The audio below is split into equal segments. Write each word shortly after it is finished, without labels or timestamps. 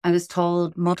I was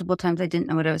told multiple times I didn't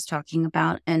know what I was talking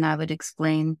about, and I would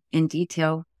explain in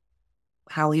detail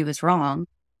how he was wrong.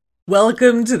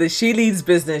 Welcome to the She Leads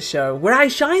Business Show, where I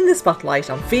shine the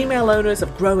spotlight on female owners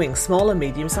of growing small and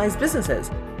medium-sized businesses.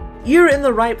 You're in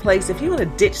the right place if you want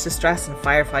to ditch the stress and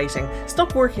firefighting,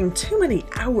 stop working too many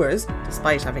hours,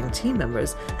 despite having team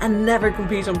members, and never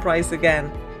compete on price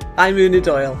again. I'm Una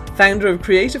Doyle, founder of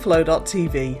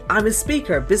CreativeFlow.tv. I'm a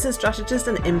speaker, business strategist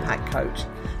and impact coach.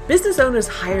 Business owners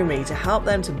hire me to help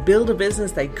them to build a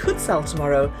business they could sell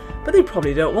tomorrow, but they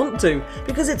probably don't want to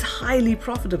because it's highly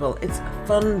profitable. It's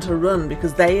fun to run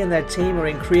because they and their team are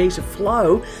in creative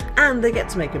flow and they get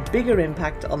to make a bigger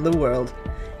impact on the world.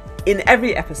 In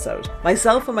every episode,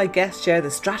 myself and my guests share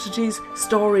the strategies,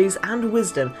 stories and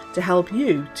wisdom to help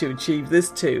you to achieve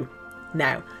this too.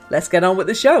 Now, let's get on with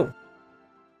the show.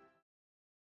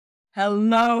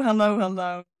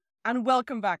 Hello, and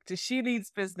welcome back to She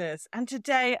Leads Business. And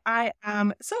today I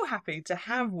am so happy to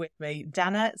have with me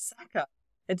Dana Saka.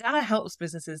 And Dana helps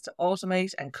businesses to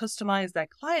automate and customize their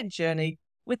client journey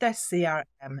with their CRM,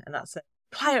 and that's a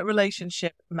client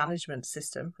relationship management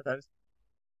system for those.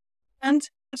 And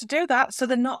to do that, so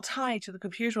they're not tied to the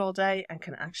computer all day and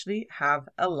can actually have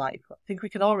a life. I think we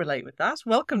can all relate with that.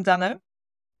 Welcome, Dana.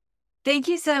 Thank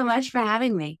you so much for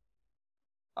having me.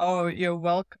 Oh, you're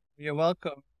welcome. You're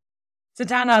welcome. So,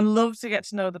 Dana, I'd love to get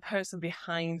to know the person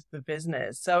behind the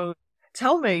business. So,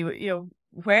 tell me,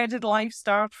 where did life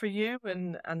start for you,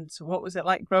 and what was it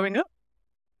like growing up?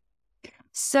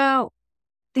 So,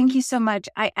 thank you so much.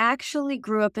 I actually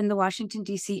grew up in the Washington,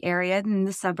 D.C. area in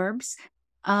the suburbs.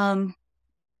 And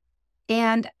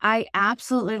I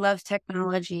absolutely love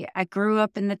technology. I grew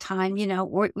up in the time,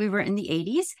 we were in the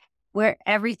 80s where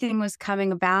everything was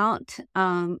coming about.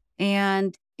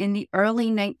 And in the early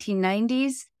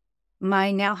 1990s,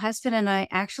 my now husband and I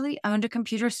actually owned a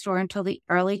computer store until the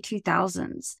early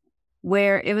 2000s,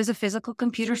 where it was a physical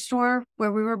computer store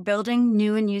where we were building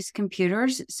new and used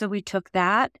computers. So we took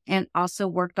that and also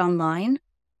worked online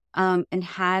and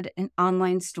had an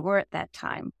online store at that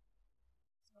time.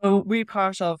 So we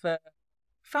part of a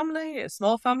family, a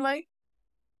small family?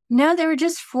 No, there were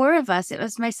just four of us. It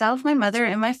was myself, my mother,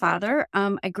 and my father.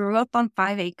 I grew up on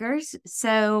 5 acres.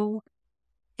 So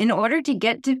in order to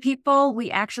get to people, we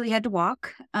actually had to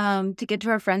walk to get to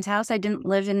our friend's house. I didn't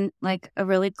live in like a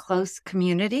really close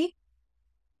community.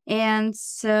 And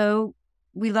so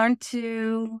we learned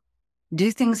to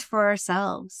do things for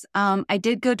ourselves. I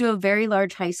did go to a very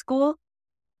large high school,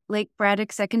 Lake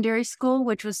Braddock Secondary School,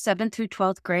 which was 7th through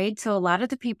 12th grade. So a lot of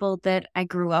the people that I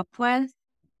grew up with,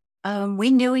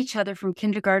 we knew each other from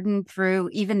kindergarten through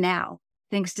even now,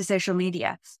 thanks to social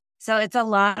media. So it's a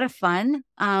lot of fun.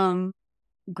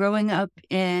 Growing up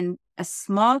in a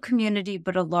small community,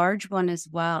 but a large one as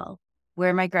well,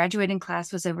 where my graduating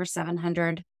class was over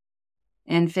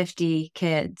 750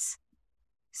 kids.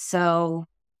 So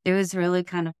it was really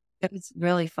it was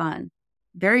really fun,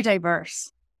 very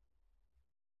diverse.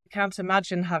 I can't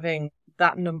imagine having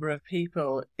that number of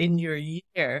people in your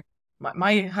year.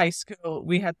 My high school,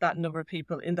 we had that number of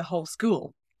people in the whole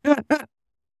school.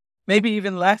 Maybe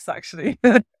even less, actually.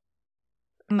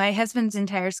 My husband's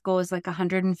entire school was like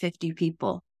 150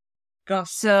 people.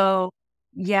 Gosh. So,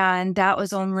 yeah, and that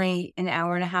was only an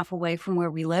hour and a half away from where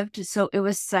we lived. So it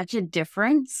was such a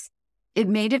difference. It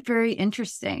made it very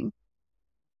interesting.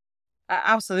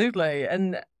 Absolutely.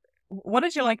 And what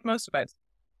did you like most about it?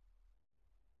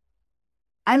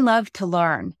 I love to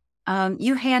learn.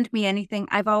 You hand me anything,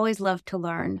 I've always loved to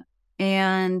learn.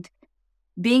 And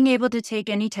being able to take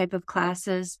any type of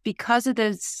classes because of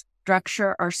the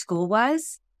structure our school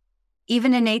was,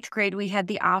 even in 8th grade, we had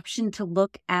the option to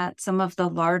look at some of the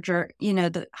larger,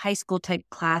 the high school type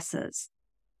classes.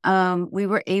 We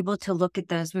were able to look at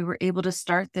those. We were able to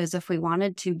start those if we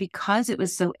wanted to because it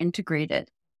was so integrated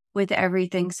with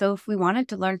everything. So if we wanted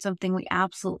to learn something, we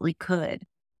absolutely could.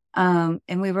 And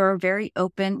we were very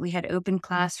open. We had open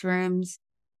classrooms.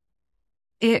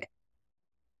 It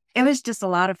was just a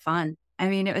lot of fun. I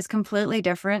mean, it was completely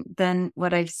different than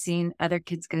what I've seen other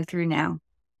kids go through now.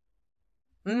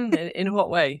 In what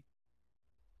way?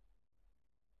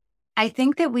 I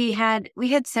think that we had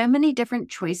so many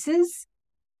different choices,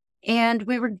 and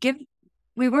we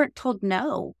weren't told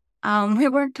no. We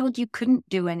weren't told you couldn't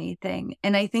do anything.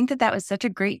 And I think that was such a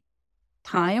great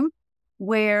time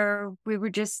where we were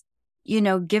just,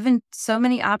 given so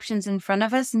many options in front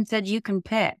of us and said, you can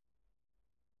pick.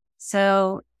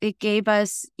 So it gave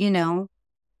us, and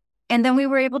then we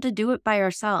were able to do it by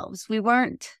ourselves.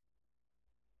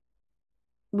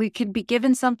 We could be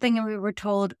given something and we were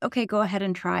told, okay, go ahead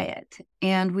and try it.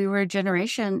 And we were a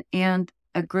generation and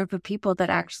a group of people that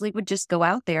actually would just go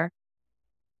out there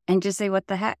and just say, what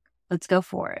the heck? Let's go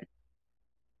for it.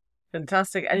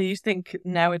 Fantastic. And you think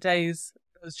nowadays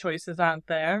those choices aren't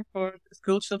there for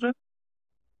school children?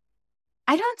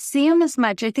 I don't see them as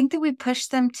much. I think that we push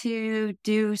them to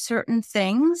do certain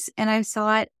things. And I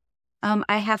saw it.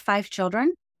 I have 5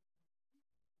 children,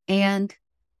 and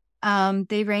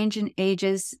they range in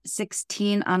ages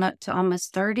 16 on up to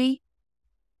almost 30.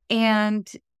 And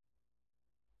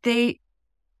it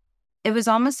was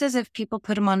almost as if people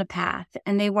put them on a path,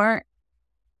 and they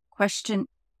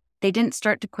didn't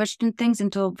start to question things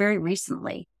until very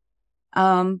recently.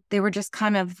 They were just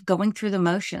kind of going through the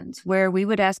motions, where we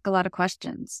would ask a lot of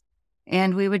questions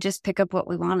and we would just pick up what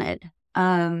we wanted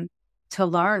to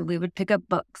learn. We would pick up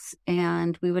books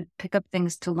and we would pick up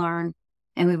things to learn,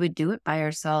 and we would do it by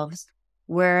ourselves.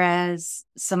 Whereas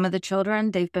some of the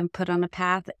children, they've been put on a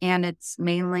path, and it's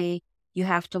mainly, you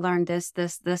have to learn this,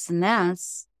 this, this, and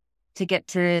this to get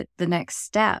to the next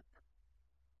step.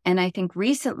 And I think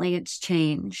recently it's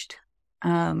changed,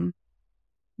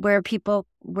 where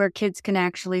kids can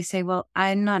actually say, well,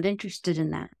 I'm not interested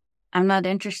in that. I'm not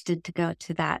interested to go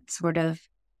to that sort of,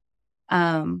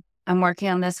 I'm working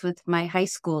on this with my high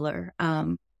schooler.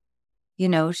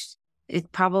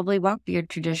 It probably won't be a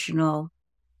traditional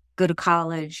go to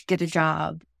college, get a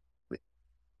job.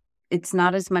 It's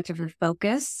not as much of a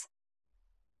focus.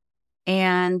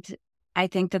 And I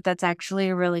think that that's actually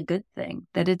a really good thing,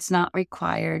 that it's not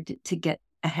required to get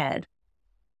ahead.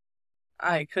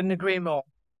 I couldn't agree more.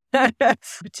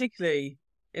 Particularly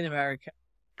in America,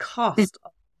 cost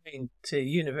of going to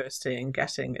university and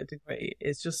getting a degree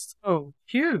is just so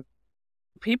huge.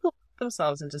 People put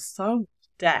themselves into so much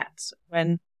debt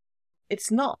when it's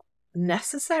not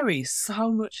necessary so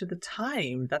much of the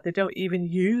time that they don't even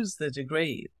use the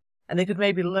degree, and they could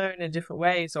maybe learn in different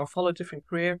ways or follow different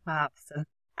career paths.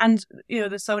 And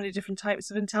there's so many different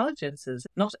types of intelligences.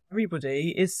 Not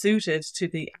everybody is suited to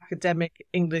the academic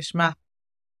English, math,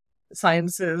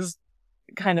 sciences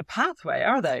kind of pathway,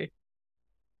 are they?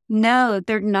 No,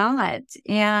 they're not.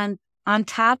 And on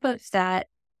top of that,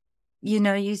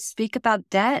 you speak about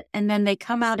debt, and then they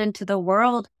come out into the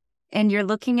world and you're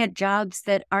looking at jobs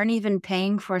that aren't even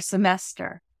paying for a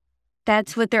semester.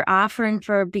 That's what they're offering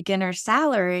for a beginner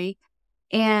salary.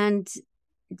 And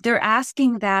they're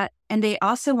asking that. And they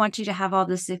also want you to have all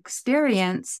this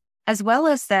experience as well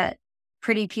as that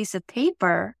pretty piece of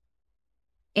paper.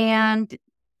 And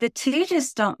the two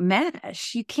just don't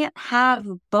mesh. You can't have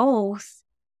both.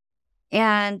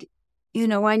 And,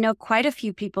 I know quite a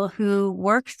few people who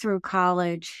worked through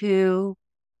college who,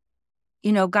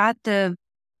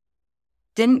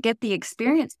 didn't get the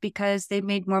experience because they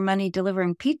made more money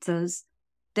delivering pizzas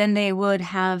than they would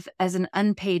have as an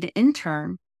unpaid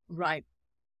intern. Right.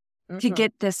 To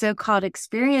get the so-called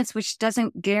experience, which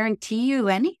doesn't guarantee you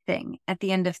anything at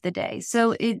the end of the day.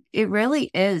 So it really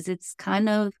is. It's kind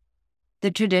of the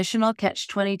traditional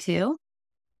catch-22.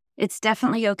 It's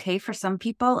definitely okay for some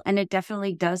people, and it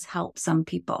definitely does help some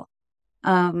people.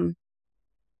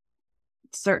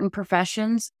 Certain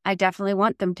professions, I definitely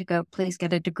want them to go, please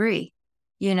get a degree.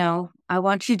 I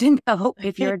want you to know,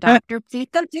 if you're a doctor, please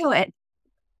go do it.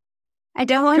 I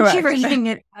don't want you reading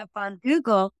it up on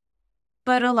Google.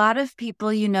 But a lot of people,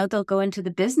 they'll go into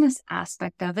the business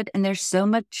aspect of it, and there's so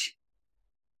much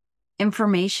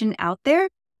information out there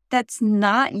that's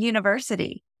not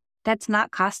university. That's not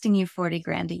costing you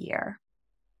 $40,000 a year.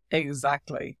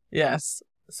 Exactly. Yes.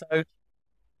 So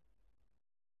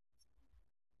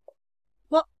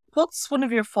what's one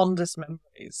of your fondest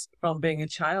memories from being a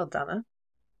child, Dana?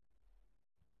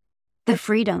 The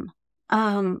freedom.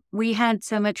 We had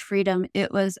so much freedom.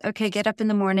 It was, okay, get up in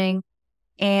the morning.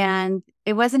 And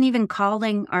it wasn't even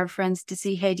calling our friends to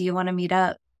see, hey, do you want to meet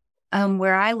up?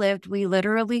 Where I lived, we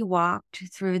literally walked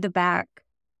through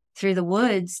the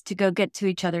woods to go get to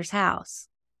each other's house.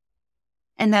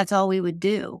 And that's all we would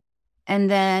do. And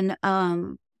then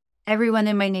everyone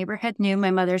in my neighborhood knew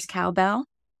my mother's cowbell.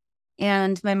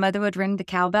 And my mother would ring the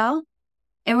cowbell.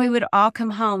 And we would all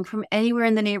come home from anywhere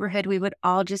in the neighborhood. We would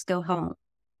all just go home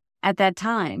at that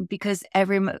time, because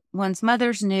everyone's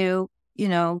mothers knew,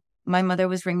 my mother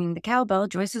was ringing the cowbell,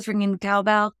 Joyce was ringing the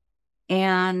cowbell,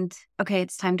 and okay,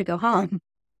 it's time to go home.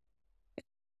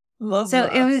 Love so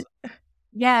that.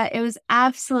 It was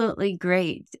absolutely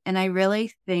great. And I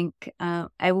really think,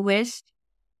 I wish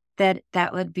that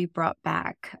would be brought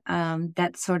back,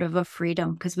 that sort of a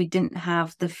freedom, because we didn't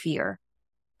have the fear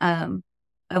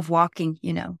of walking,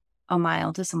 a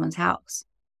mile to someone's house.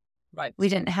 Right. We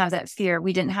didn't have that fear.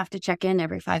 We didn't have to check in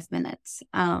every 5 minutes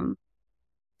to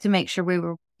make sure we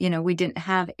were, we didn't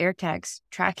have air tags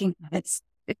tracking us.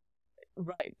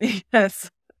 Right. Yes.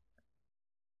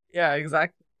 Yeah,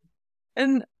 exactly.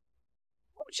 And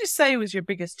would you say was your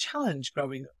biggest challenge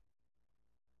growing up?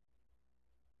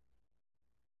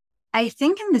 I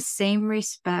think in the same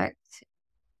respect,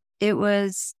 it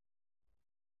was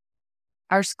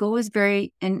our school was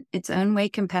very, in its own way,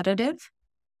 competitive.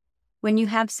 When you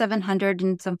have 700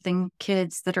 and something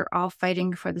kids that are all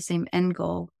fighting for the same end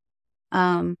goal,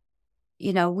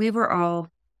 we were all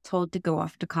told to go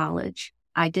off to college.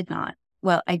 I did not.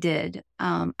 Well, I did.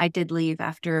 I did leave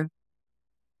after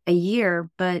a year,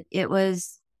 but it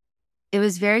was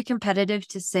very competitive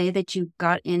to say that you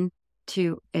got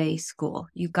into a school,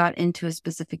 you got into a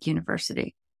specific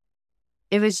university.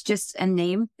 It was just a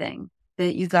name thing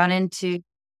that you got into.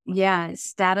 Yeah,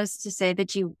 status to say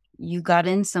that you got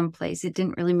in someplace. It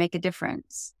didn't really make a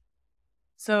difference.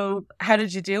 So how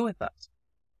did you deal with that?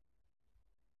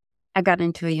 I got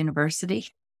into a university.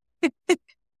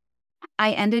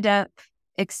 I ended up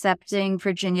accepting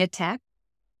Virginia Tech.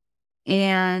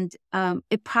 And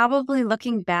it probably,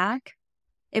 looking back,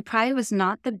 it probably was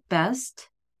not the best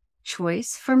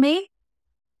choice for me,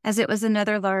 as it was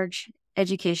another large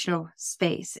educational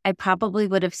space. I probably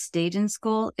would have stayed in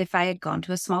school if I had gone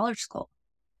to a smaller school,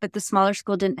 but the smaller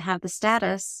school didn't have the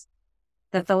status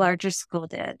that the larger school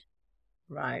did.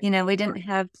 Right. We didn't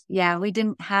have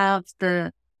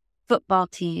the football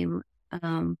team.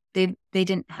 They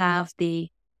didn't have the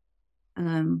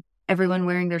everyone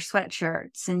wearing their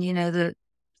sweatshirts and, the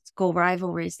school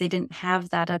rivalries. They didn't have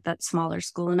that at that smaller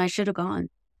school, and I should have gone.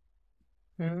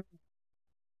 Mm-hmm.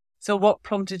 So what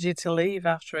prompted you to leave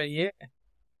after a year?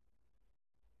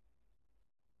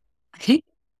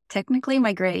 Technically,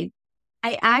 my grade.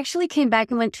 I actually came back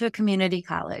and went to a community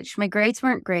college. My grades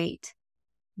weren't great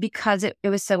because it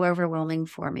was so overwhelming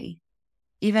for me.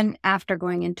 Even after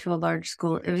going into a large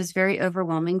school, it was very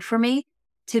overwhelming for me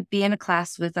to be in a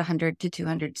class with 100 to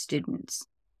 200 students,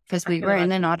 because we were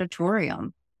in an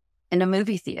auditorium in a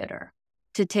movie theater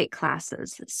to take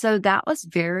classes. So that was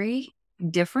very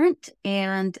different,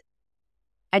 and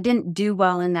I didn't do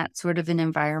well in that sort of an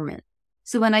environment.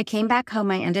 So when I came back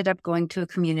home, I ended up going to a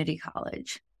community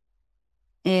college,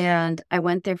 and I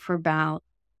went there for about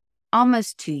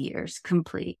almost 2 years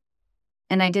complete.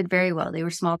 And I did very well. They were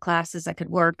small classes. I could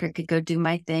work, I could go do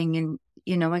my thing, and,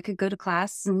 I could go to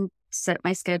class and set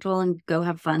my schedule and go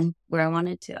have fun where I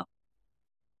wanted to.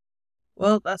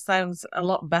 Well, that sounds a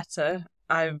lot better.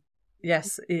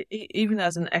 Even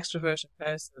as an extroverted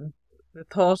person, the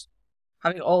thought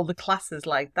having all the classes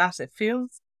like that, it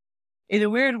feels, in a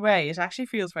weird way, it actually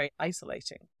feels very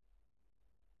isolating.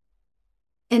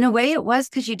 In a way it was,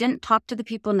 because you didn't talk to the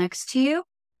people next to you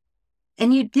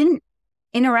and you didn't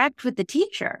interact with the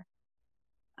teacher.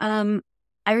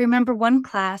 I remember one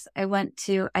class I went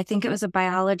to, I think it was a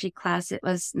biology class. It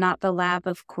was not the lab,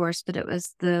 of course, but it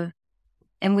was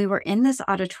and we were in this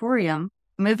auditorium,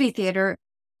 movie theater,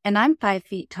 and I'm 5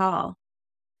 feet tall.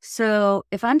 So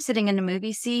if I'm sitting in a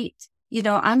movie seat,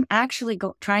 I'm actually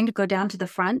trying to go down to the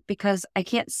front because I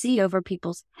can't see over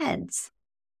people's heads.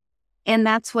 And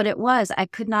that's what it was. I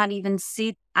could not even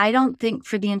see. I don't think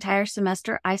for the entire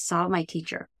semester I saw my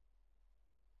teacher.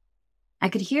 I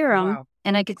could hear him. Wow.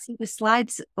 And I could see the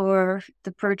slides or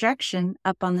the projection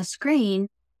up on the screen,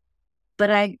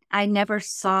 but I never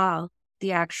saw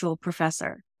the actual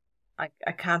professor.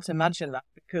 I can't imagine that,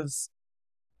 because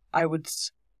I'd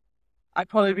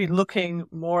probably be looking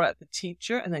more at the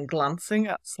teacher and then glancing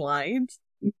at slides,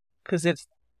 because it's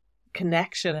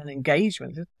connection and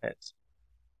engagement, isn't it?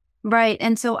 Right.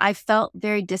 And so I felt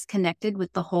very disconnected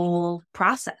with the whole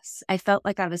process. I felt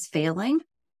like I was failing.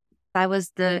 I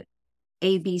was the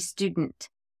A/B student.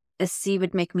 A C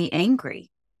would make me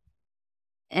angry.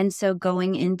 And so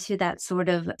going into that sort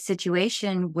of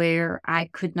situation where I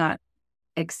could not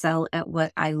excel at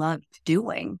what I loved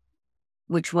doing,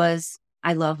 which was,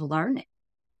 I love learning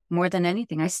more than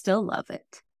anything. I still love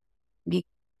it.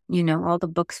 All the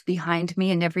books behind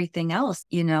me and everything else,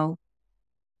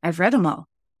 I've read them all.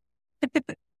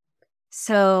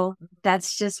 So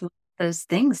that's just one of those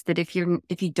things that if you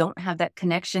don't have that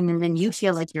connection and then you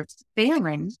feel like you're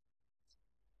failing,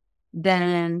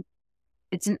 then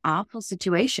it's an awful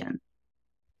situation.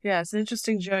 Yeah, it's an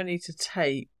interesting journey to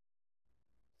take,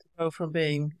 to go from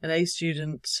being an A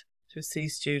student to a C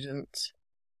student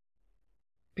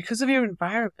because of your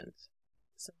environment.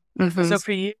 So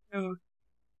for you,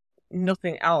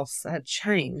 nothing else had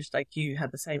changed. Like, you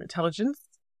had the same intelligence.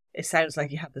 It sounds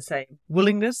like you had the same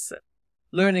willingness,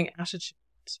 learning attitude,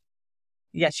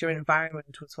 yet your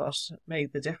environment was what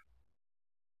made the difference.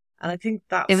 And I think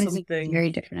that's something... a very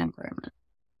different environment.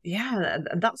 Yeah,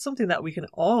 and that's something that we can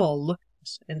all look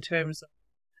at in terms of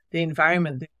the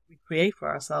environment that we create for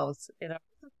ourselves in our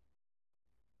business.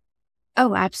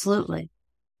 Oh, absolutely.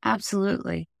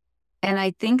 Absolutely. And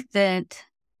I think that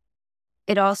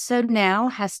it also now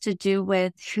has to do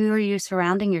with who are you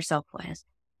surrounding yourself with?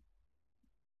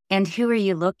 And who are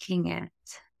you looking at?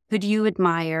 Who do you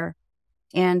admire?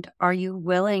 And are you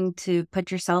willing to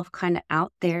put yourself kind of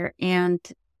out there? And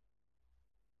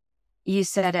you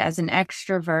said as an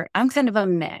extrovert, I'm kind of a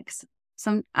mix.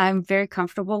 I'm very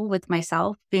comfortable with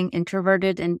myself being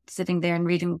introverted and sitting there and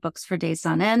reading books for days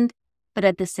on end. But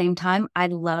at the same time, I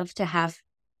love to have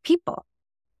people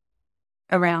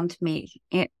around me,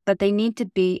 but they need to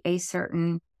be a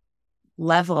certain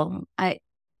level.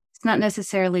 It's not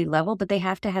necessarily level, but they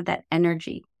have to have that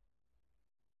energy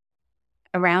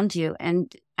around you.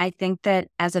 And I think that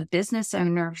as a business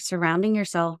owner, surrounding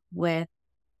yourself with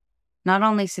not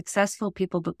only successful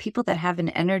people, but people that have an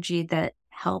energy that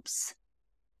helps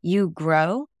you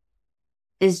grow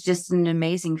is just an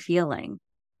amazing feeling.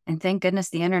 And thank goodness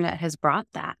the internet has brought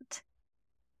that.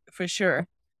 For sure.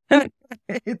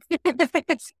 It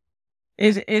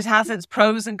has its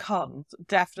pros and cons,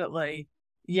 definitely.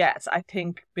 Yes, I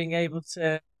think being able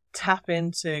to tap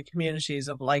into communities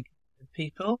of like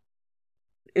people,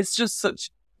 it's just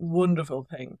such a wonderful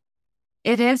thing.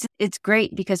 It is. It's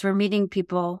great because we're meeting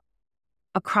people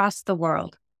across the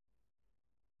world.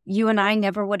 You and I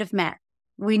never would have met.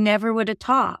 We never would have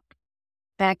talked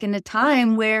back in a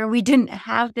time where we didn't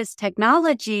have this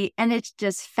technology. And it's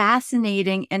just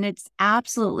fascinating. And it's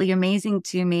absolutely amazing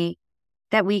to me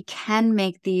that we can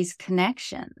make these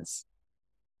connections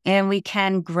and we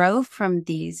can grow from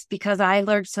these, because I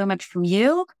learned so much from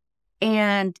you.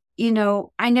 And,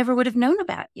 I never would have known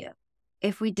about you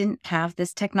if we didn't have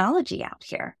this technology out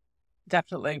here.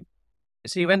 Definitely.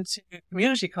 So you went to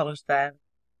community college then.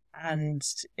 And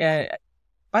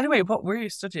by the way, what were you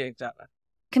studying, Dana?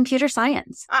 Computer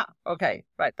science. Ah, okay.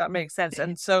 Right. That makes sense.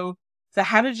 And so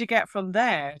how did you get from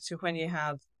there to when you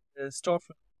had the storefront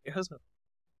with your husband?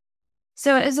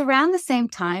 So it was around the same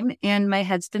time. And my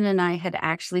husband and I had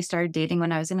actually started dating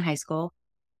when I was in high school,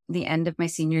 the end of my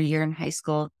senior year in high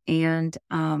school. And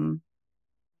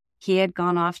he had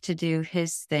gone off to do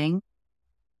his thing.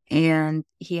 And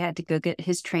he had to go get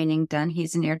his training done.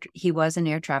 He was an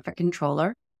air traffic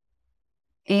controller.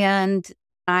 And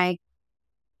I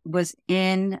was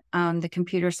in the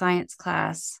computer science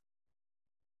class,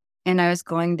 and I was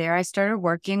going there. I started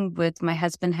working with, my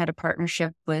husband had a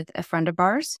partnership with a friend of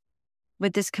ours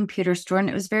with this computer store, and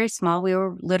it was very small. We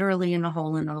were literally in a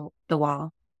hole in the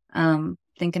wall,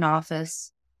 think an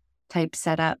office type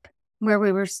setup where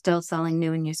we were still selling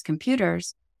new and used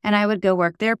computers. And I would go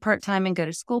work there part-time and go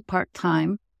to school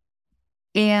part-time.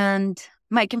 And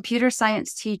my computer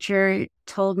science teacher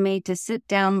told me to sit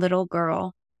down, little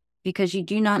girl, because you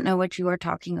do not know what you are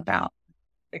talking about.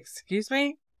 Excuse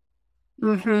me?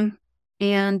 Mm-hmm.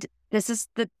 And this is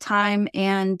the time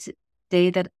and day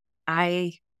that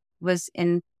I was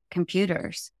in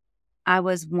computers. I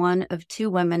was one of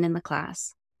 2 women in the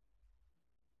class.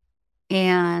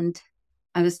 And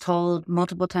I was told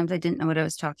multiple times I didn't know what I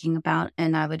was talking about.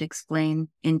 And I would explain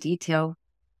in detail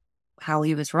how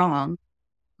he was wrong,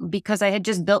 because I had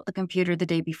just built the computer the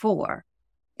day before.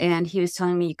 And he was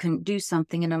telling me you couldn't do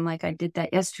something. And I'm like, I did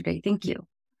that yesterday. Thank you.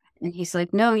 And he's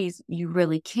like, no, you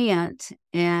really can't.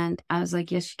 And I was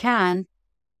like, yes, you can.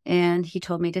 And he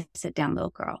told me to sit down,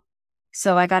 little girl.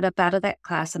 So I got up out of that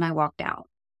class and I walked out.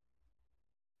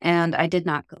 And I did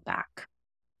not go back.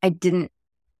 It didn't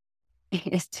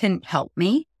help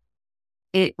me.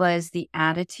 It was the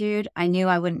attitude. I knew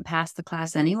I wouldn't pass the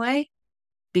class anyway,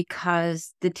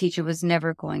 because the teacher was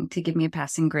never going to give me a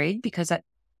passing grade, because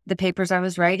the papers I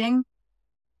was writing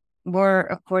were,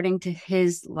 according to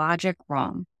his logic,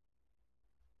 wrong.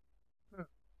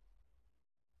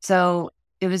 So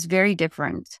it was very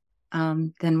different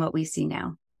than what we see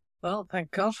now. Well,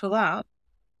 thank God for that.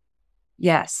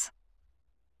 Yes.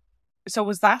 So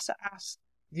was that at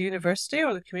the university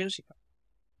or the community college?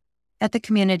 At the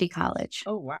community college.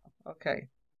 Oh, wow. Okay.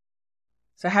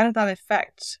 So how did that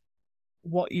affect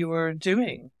what you were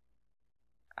doing?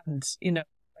 And,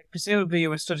 presumably you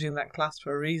were studying that class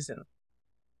for a reason.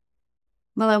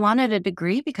 Well, I wanted a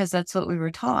degree because that's what we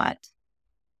were taught.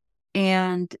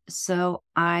 And so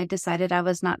I decided I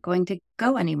was not going to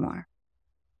go anymore.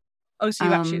 Oh, so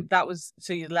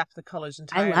you left the college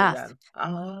entirely? I left. Then?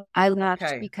 Oh, I left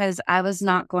because I was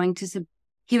not going to,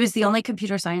 he was the only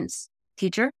computer science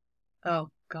teacher. Oh,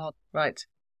 God. Right.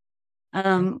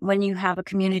 When you have a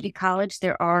community college,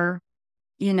 there are,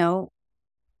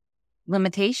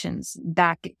 limitations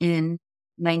back in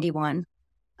 91.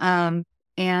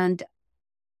 And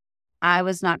I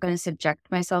was not going to subject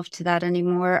myself to that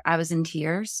anymore. I was in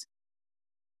tears.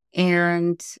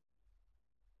 And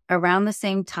around the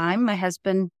same time, my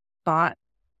husband bought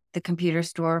the computer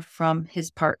store from his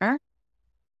partner.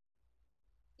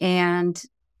 And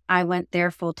I went there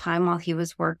full time while he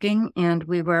was working. And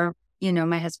we were,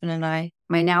 my husband and I,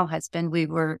 my now husband, we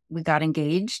got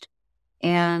engaged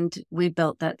and we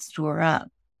built that store up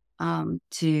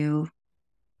to,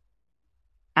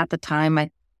 at the time,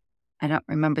 I don't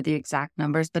remember the exact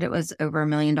numbers, but it was over $1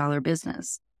 million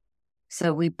business.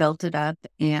 So we built it up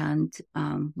and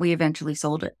we eventually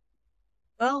sold it.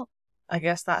 Well, I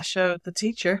guess that showed the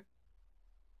teacher.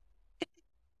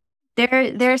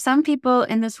 There are some people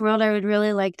in this world I would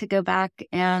really like to go back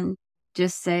and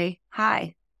just say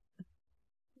hi.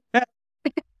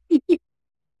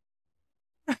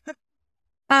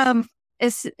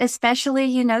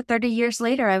 Especially, 30 years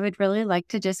later, I would really like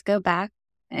to just go back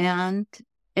and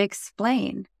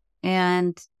explain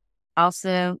and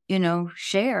also,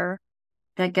 share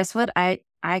that guess what? I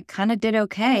kind of did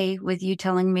okay with you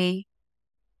telling me,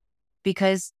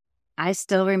 because I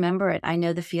still remember it. I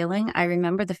know the feeling. I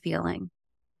remember the feeling.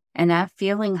 And that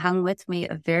feeling hung with me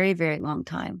a very, very long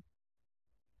time.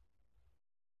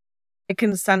 I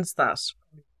can sense that.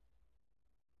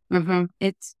 Mm-hmm.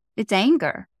 It's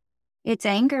anger. It's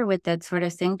anger with that sort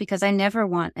of thing because I never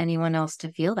want anyone else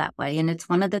to feel that way. And it's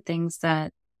one of the things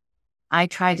that I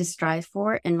try to strive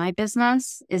for in my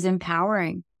business is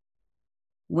empowering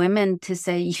women to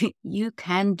say, you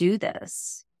can do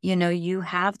this. You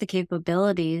have the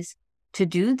capabilities to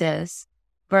do this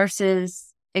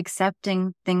versus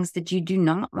accepting things that you do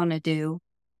not want to do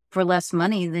for less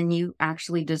money than you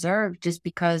actually deserve just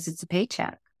because it's a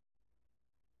paycheck.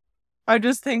 I'm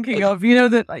just thinking of,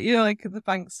 that, like the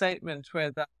bank statement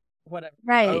where that, whatever,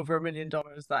 right, over $1 million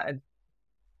that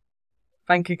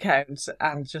bank account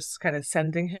and just kind of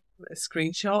sending him a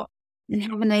screenshot.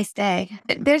 Have a nice day.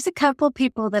 There's a couple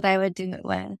people that I would do it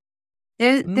with.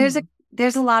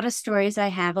 There's a lot of stories I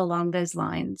have along those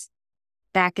lines.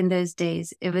 Back in those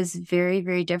days, it was very,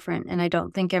 very different. And I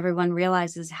don't think everyone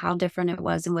realizes how different it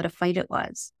was and what a fight it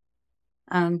was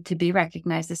to be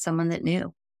recognized as someone that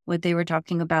knew what they were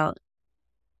talking about,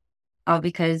 all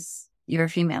because you're a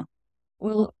female.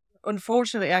 Well,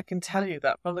 unfortunately, I can tell you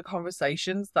that from the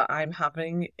conversations that I'm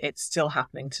having, it's still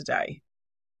happening today.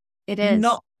 It is.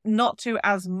 Not to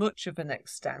as much of an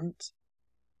extent,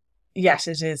 yet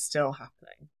it is still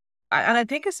happening. And I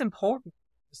think it's important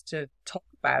to talk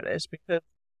about it because,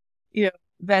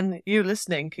 then you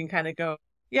listening can kind of go,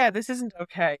 yeah, this isn't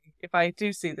okay. If I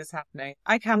do see this happening,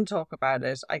 I can talk about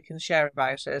it. I can share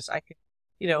about it. I can,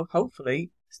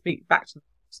 hopefully speak back to the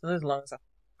person as long as I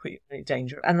put you in any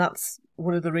danger. And that's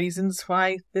one of the reasons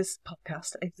why this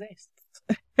podcast exists.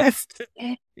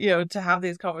 To have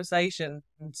these conversations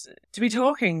and to be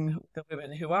talking with the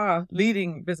women who are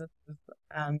leading businesses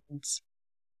and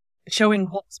showing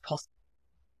what's possible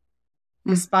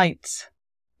despite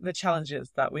the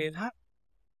challenges that we've had.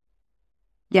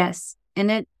 Yes.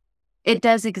 And it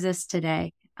does exist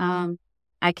today.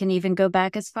 I can even go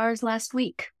back as far as last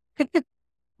week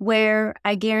where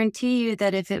I guarantee you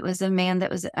that if it was a man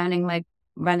that was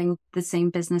running the same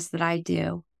business that I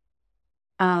do,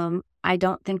 I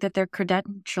don't think that their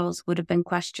credentials would have been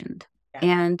questioned. Yeah.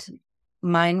 And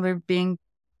mine were being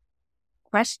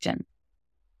questioned.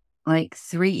 Like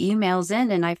 3 emails in,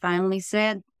 and I finally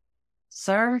said,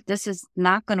 sir, this is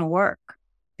not going to work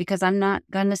because I'm not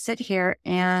going to sit here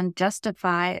and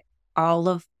justify all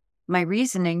of my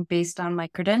reasoning based on my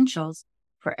credentials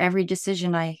for every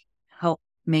decision I help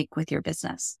make with your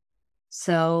business.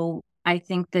 So I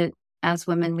think that as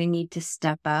women, we need to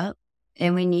step up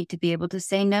and we need to be able to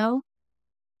say no.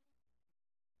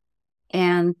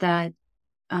 And that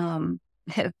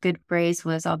a good phrase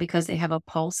was, all because they have a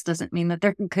pulse doesn't mean that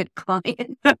they're a good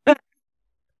client.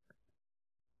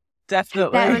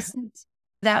 Definitely.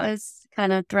 That was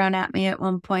kind of thrown at me at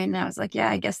one point, and I was like, yeah,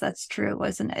 I guess that's true,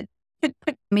 wasn't it?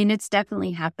 I mean, it's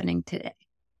definitely happening today.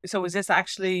 So was this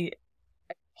actually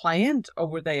a client or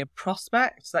were they a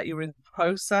prospect that you were in the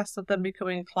process of them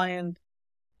becoming a client?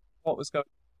 What was going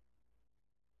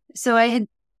on? So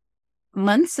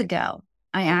months ago,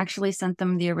 I actually sent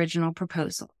them the original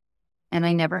proposal and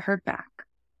I never heard back.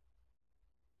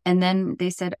 And then they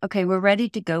said, okay, we're ready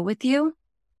to go with you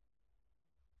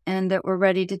and that we're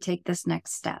ready to take this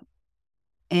next step.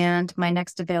 And my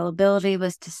next availability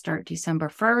was to start December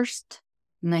 1st.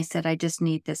 And I said, I just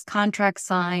need this contract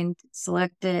signed,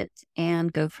 select it,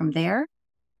 and go from there.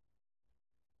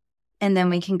 And then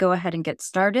we can go ahead and get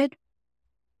started.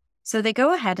 So they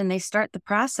go ahead and they start the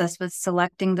process with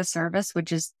selecting the service,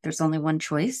 which is there's only one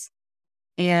choice,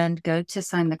 and go to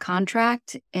sign the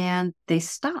contract, and they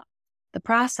stop the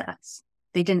process.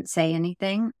 They didn't say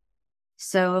anything.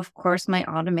 So, of course, my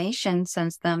automation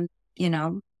sends them,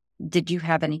 did you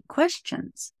have any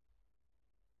questions?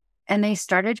 And they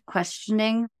started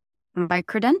questioning my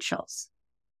credentials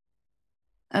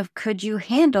of, could you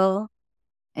handle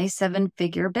a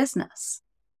 7-figure business?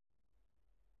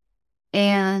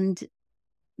 And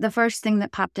the first thing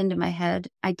that popped into my head,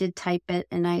 I did type it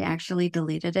and I actually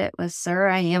deleted it, was, sir,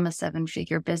 I am a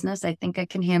 7-figure business. I think I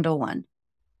can handle one.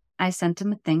 I sent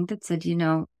him a thing that said,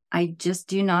 I just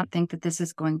do not think that this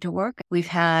is going to work. We've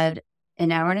had an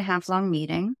 1.5 hour long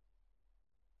meeting.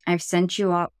 I've sent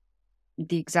you up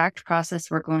the exact process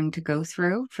we're going to go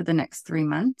through for the next 3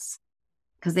 months,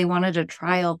 because they wanted a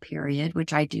trial period,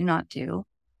 which I do not do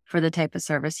for the type of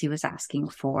service he was asking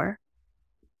for.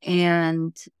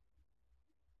 And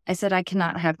I said, I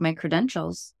cannot have my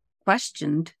credentials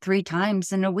questioned 3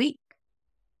 times in a week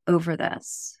over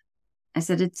this. I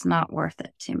said, it's not worth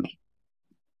it to me.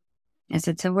 I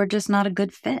said, so we're just not a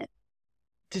good fit.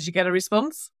 Did you get a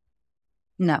response?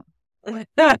 No. They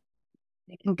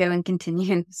can go and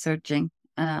continue searching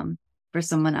for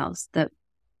someone else that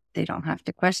they don't have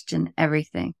to question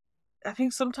everything. I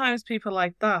think sometimes people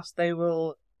like that, they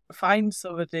will find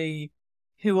somebody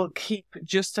who will keep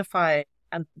justifying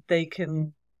and they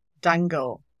can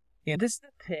dangle. This is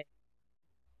the thing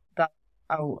that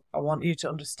I want you to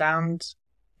understand,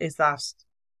 is that,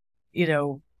 if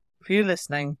you're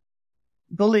listening,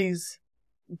 bullies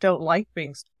don't like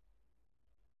being.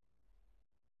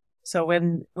 So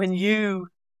when you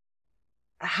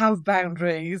have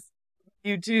boundaries,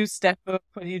 you do step up,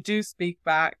 when you do speak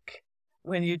back,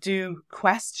 when you do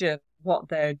question what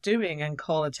they're doing and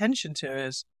call attention to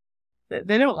it,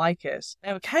 they don't like it.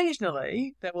 Now,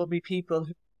 occasionally, there will be people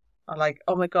who are like,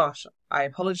 oh my gosh, I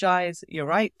apologize, you're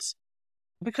right.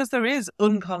 Because there is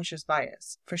unconscious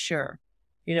bias, for sure.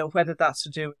 Whether that's to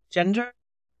do with gender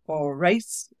or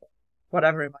race,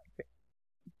 whatever it might be.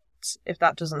 If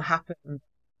that doesn't happen,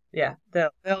 yeah,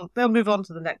 they'll move on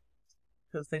to the next,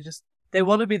 because they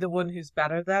want to be the one who's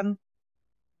better than,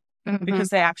 because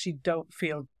they actually don't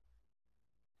feel.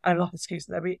 I'm not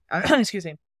excusing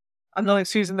I'm not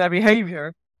excusing their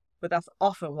behavior, but that's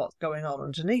often what's going on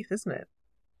underneath, isn't it?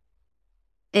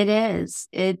 It is.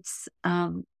 It's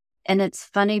and it's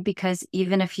funny because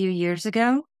even a few years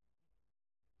ago,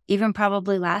 even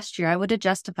probably last year, I would have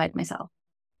justified myself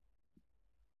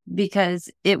because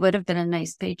it would have been a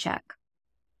nice paycheck.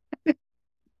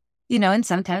 And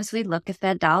sometimes we look at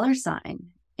that dollar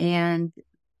sign,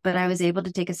 but I was able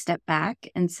to take a step back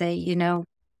and say,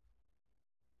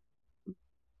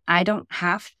 I don't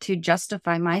have to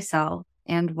justify myself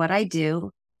and what I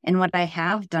do and what I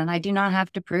have done. I do not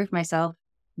have to prove myself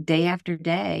day after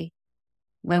day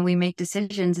when we make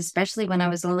decisions, especially when I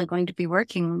was only going to be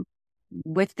working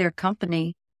with their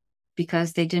company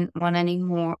because they didn't want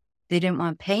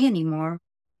to pay anymore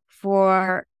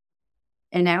for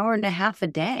an 1.5 hours a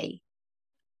day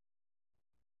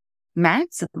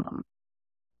maximum.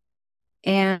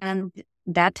 And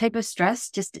that type of stress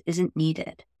just isn't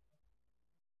needed.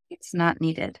 It's not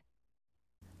needed.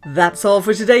 That's all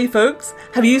for today, folks.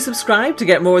 Have you subscribed to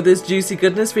get more of this juicy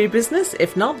goodness for your business?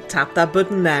 If not, tap that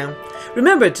button now.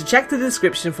 Remember to check the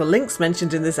description for links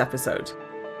mentioned in this episode.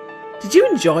 Did you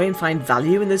enjoy and find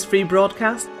value in this free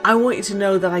broadcast? I want you to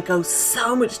know that I go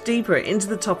so much deeper into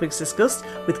the topics discussed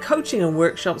with coaching and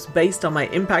workshops based on my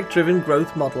impact-driven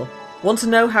growth model. Want to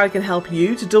know how I can help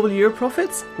you to double your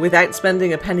profits without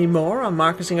spending a penny more on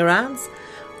marketing or ads?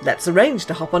 Let's arrange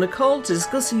to hop on a call to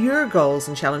discuss your goals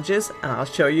and challenges, and I'll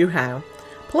show you how.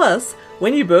 Plus,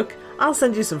 when you book, I'll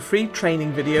send you some free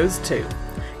training videos too.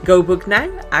 Go book now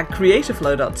at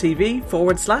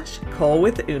creativeflow.tv/call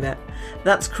with Una.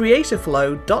 That's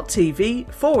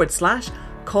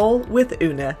creativeflow.tv/call with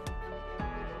Una.